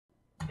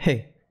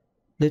Hey,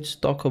 let's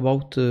talk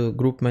about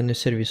group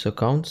managed service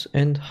accounts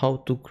and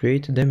how to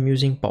create them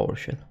using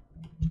PowerShell.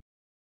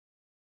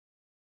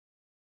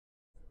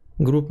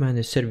 Group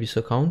managed service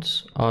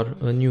accounts are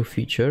a new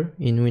feature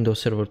in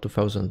Windows Server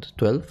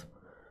 2012,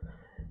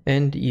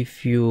 and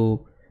if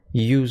you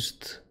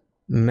used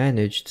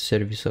managed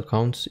service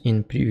accounts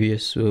in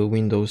previous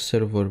Windows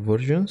Server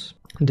versions,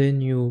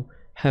 then you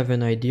have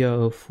an idea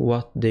of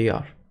what they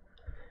are.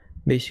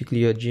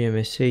 Basically, a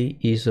gMSA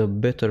is a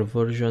better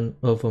version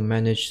of a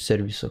managed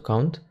service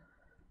account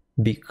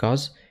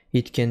because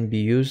it can be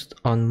used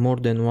on more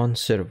than one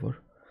server.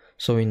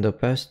 So in the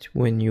past,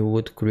 when you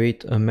would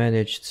create a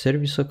managed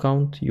service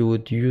account, you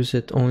would use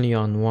it only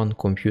on one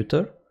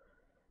computer.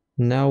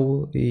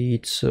 Now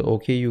it's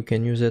okay, you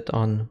can use it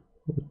on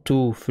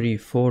 2, 3,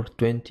 4,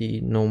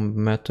 20, no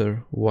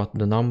matter what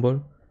the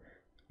number,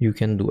 you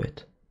can do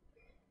it.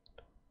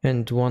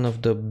 And one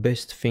of the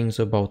best things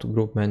about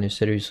group managed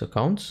service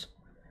accounts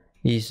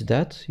is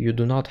that you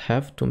do not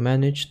have to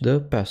manage the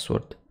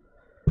password.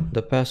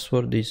 The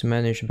password is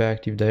managed by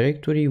Active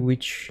Directory,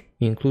 which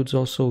includes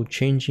also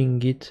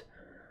changing it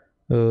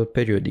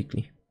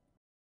periodically.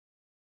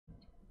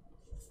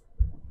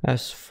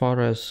 As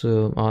far as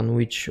on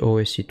which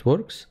OS it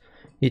works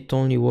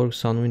only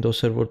works on Windows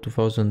Server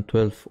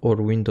 2012 or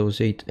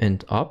Windows 8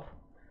 and up,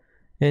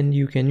 and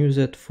you can use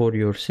it for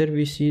your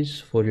services,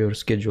 for your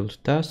scheduled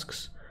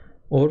tasks,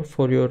 or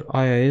for your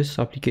IIS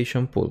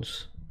application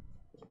pools.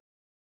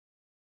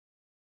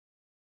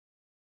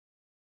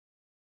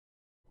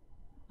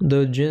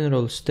 The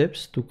general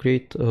steps to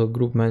create a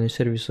group managed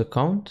service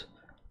account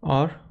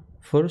are: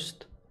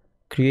 first,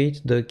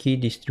 create the key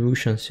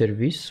distribution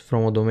service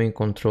from a domain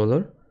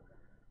controller.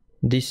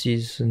 This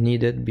is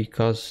needed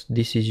because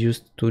this is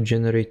used to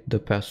generate the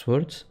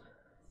passwords,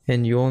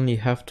 and you only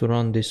have to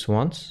run this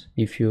once.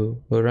 If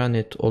you run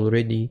it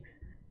already,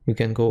 you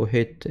can go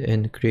ahead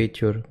and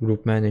create your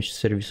group managed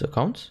service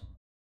accounts.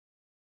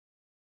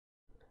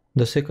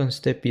 The second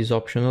step is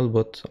optional,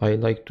 but I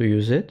like to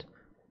use it.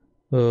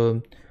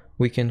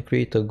 We can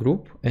create a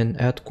group and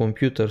add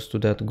computers to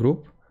that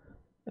group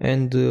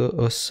and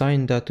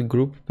assign that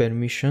group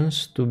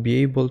permissions to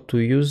be able to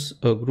use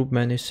a group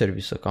managed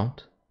service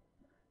account.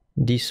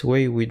 This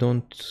way we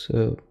don't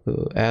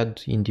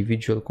add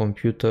individual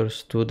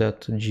computers to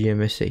that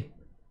gMSA.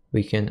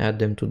 We can add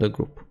them to the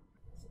group.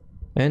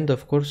 And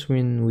of course,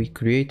 when we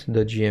create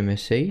the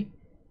gMSA,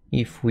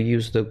 if we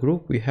use the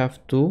group, we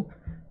have to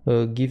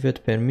give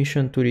it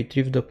permission to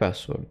retrieve the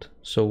password.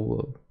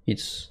 So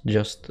it's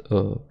just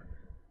a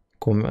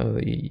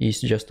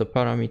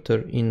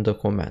parameter in the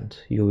command,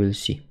 you will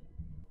see.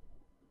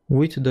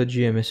 With the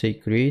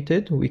gMSA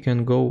created, we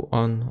can go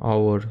on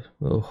our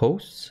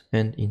hosts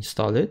and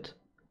install it.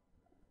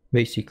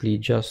 Basically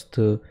just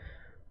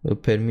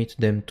permit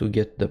them to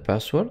get the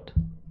password.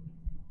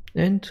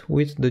 And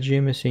with the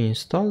gMSA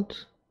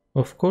installed,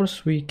 of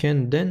course, we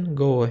can then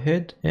go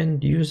ahead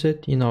and use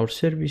it in our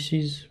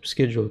services,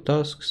 scheduled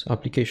tasks,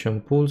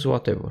 application pools,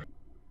 whatever.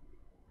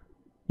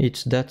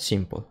 It's that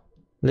simple.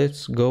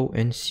 Let's go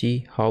and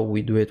see how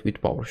we do it with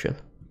PowerShell.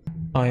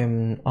 I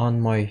am on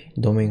my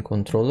domain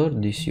controller,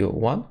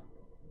 DCO1,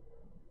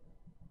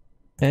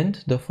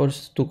 and the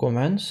first two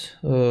commands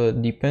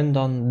depend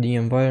on the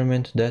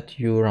environment that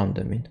you run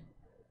them in.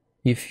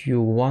 If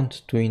you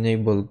want to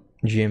enable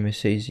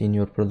gMSAs in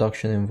your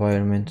production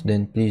environment,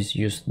 then please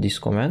use this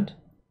command.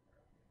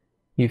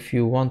 If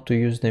you want to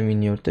use them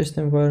in your test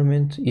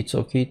environment, it's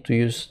okay to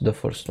use the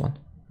first one.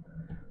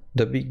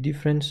 The big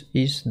difference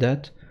is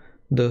that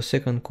the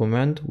second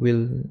command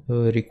will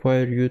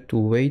require you to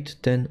wait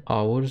 10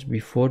 hours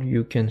before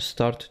you can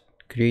start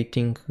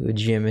creating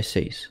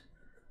gMSAs.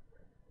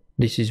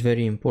 This is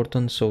very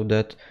important so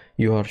that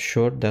you are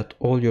sure that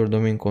all your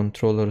domain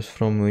controllers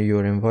from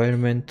your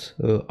environment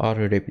are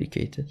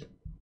replicated.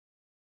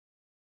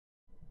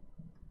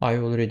 I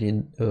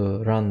already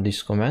run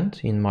this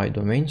command in my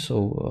domain,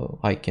 so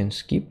I can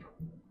skip.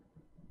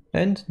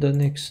 And the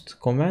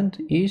next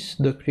command is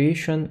the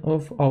creation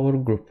of our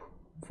group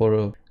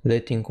for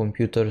letting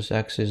computers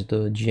access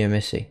the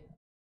gMSA.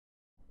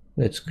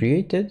 Let's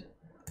create it.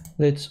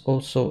 Let's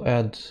also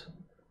add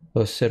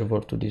a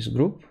server to this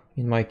group.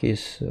 In my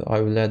case,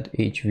 I will add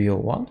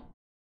HVO1.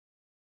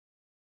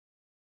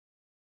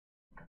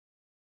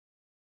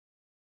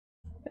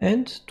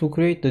 And to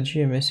create the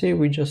gMSA,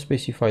 we just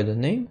specify the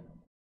name.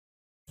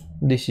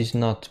 This is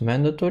not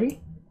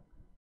mandatory.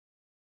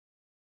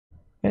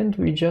 And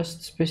we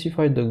just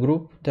specify the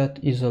group that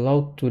is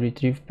allowed to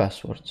retrieve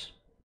passwords.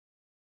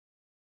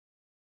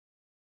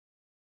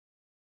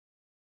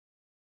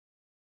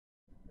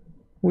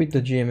 With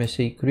the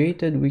gMSA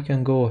created, we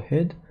can go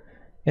ahead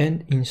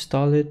and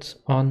install it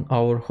on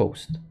our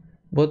host.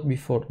 But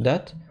before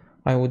that,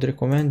 I would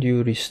recommend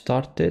you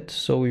restart it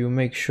so you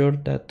make sure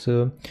that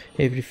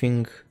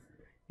everything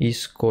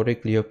is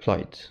correctly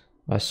applied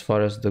as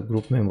far as the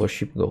group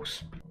membership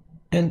goes.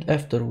 And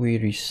after we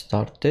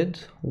restarted,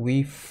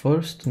 we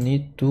first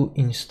need to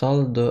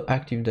install the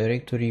Active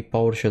Directory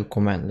PowerShell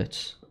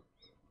commandlets.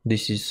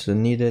 This is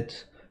needed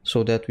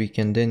so that we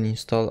can then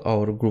install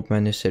our group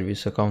managed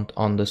service account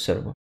on the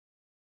server.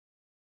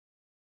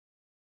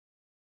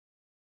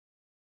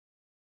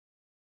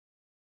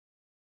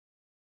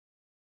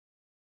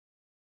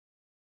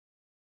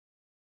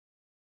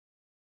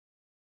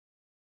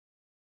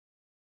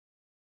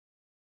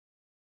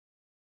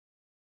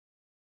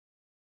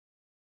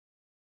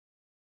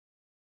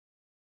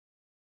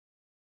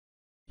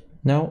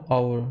 Now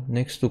our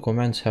next two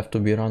commands have to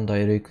be run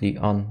directly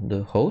on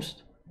the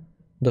host.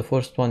 The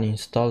first one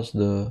installs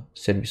the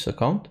service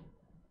account.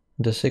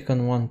 The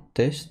second one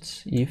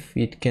tests if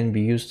it can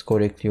be used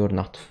correctly or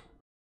not.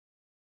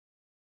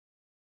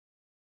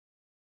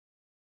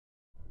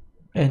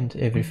 And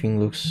everything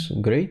looks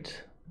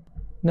great.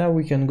 Now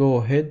we can go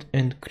ahead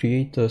and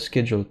create a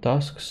scheduled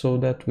task so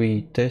that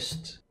we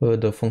test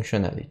the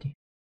functionality.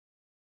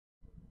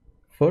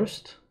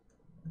 First,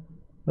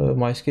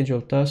 my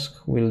scheduled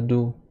task will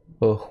do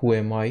a who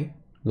am I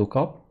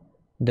lookup,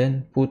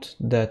 then put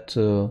that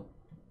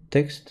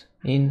text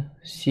in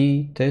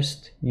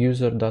ctest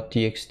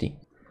user.txt.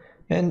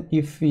 And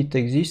if it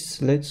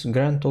exists, let's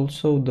grant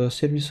also the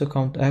service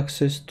account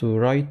access to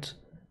write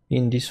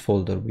in this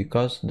folder,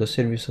 because the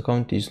service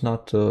account is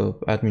not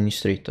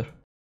administrator.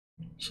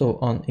 So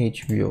on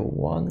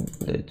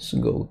HVO1, let's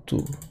go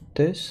to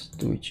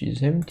test, which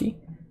is empty.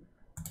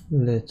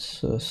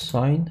 Let's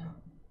assign.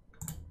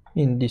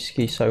 In this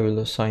case, I will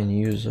assign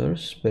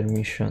users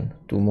permission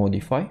to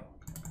modify.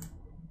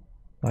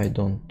 I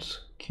don't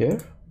care.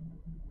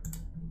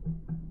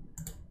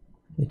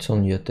 It's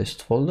only a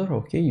test folder.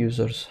 Okay,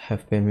 users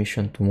have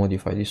permission to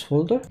modify this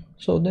folder.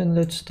 So then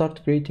let's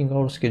start creating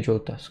our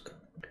scheduled task.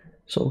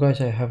 So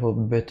guys, I have a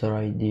better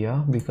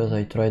idea because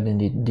I tried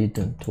and it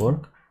didn't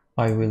work.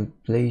 I will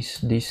place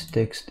this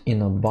text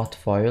in a bat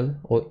file,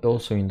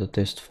 also in the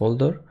test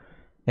folder,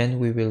 and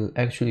we will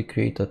actually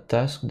create a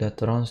task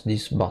that runs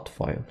this bat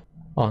file.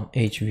 On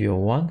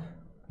HVO1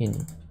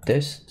 in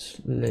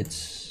tests,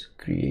 let's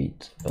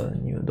create a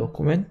new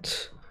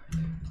document,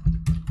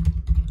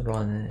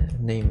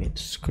 name it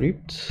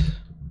script,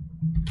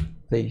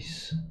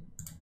 place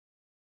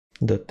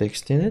the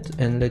text in it,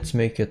 and let's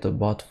make it a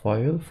bat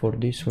file. For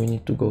this we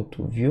need to go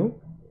to view,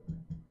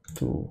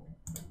 to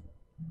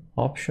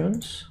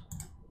options.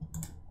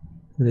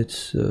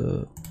 Let's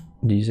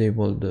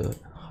disable the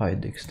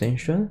hide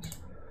extensions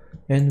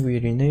and we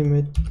rename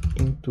it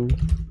into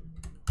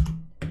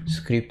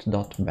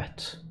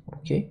script.bat.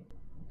 Okay,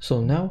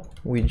 so now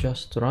we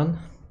just run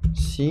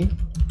ctest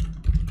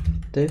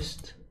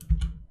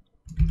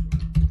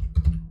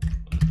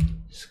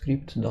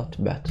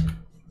script.bat.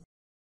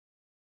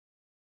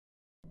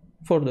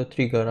 For the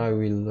trigger, I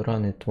will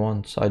run it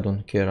once. I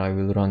don't care, I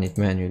will run it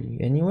manually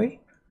anyway.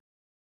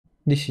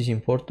 This is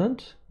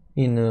important.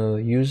 In a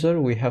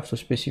user, we have to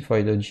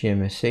specify the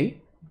gMSA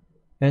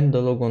and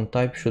the logon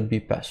type should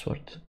be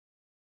password.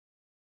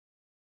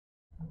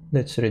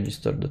 Let's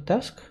register the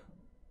task.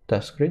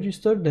 Task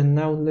registered, and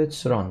now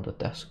let's run the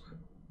task,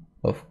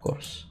 of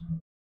course.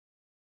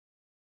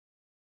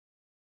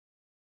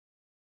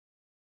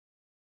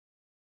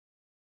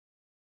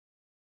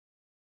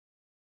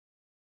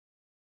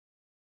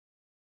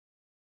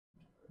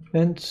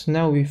 And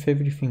now if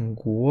everything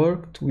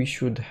worked, we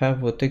should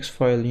have a text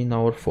file in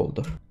our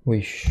folder.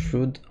 We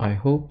should, I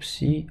hope,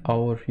 see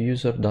our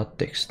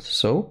user.txt.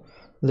 So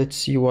let's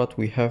see what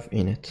we have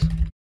in it.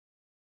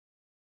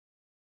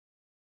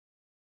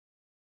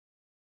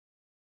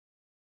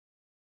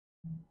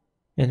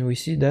 And we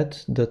see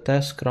that the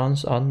task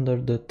runs under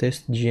the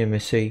test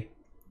gMSA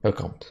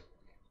account.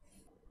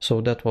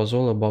 So that was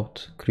all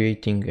about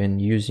creating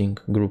and using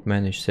group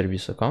managed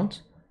service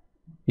accounts.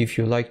 If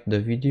you liked the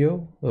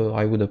video,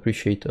 I would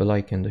appreciate a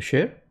like and a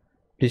share.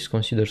 Please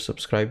consider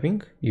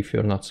subscribing if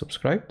you're not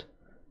subscribed,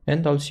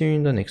 and I'll see you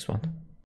in the next one.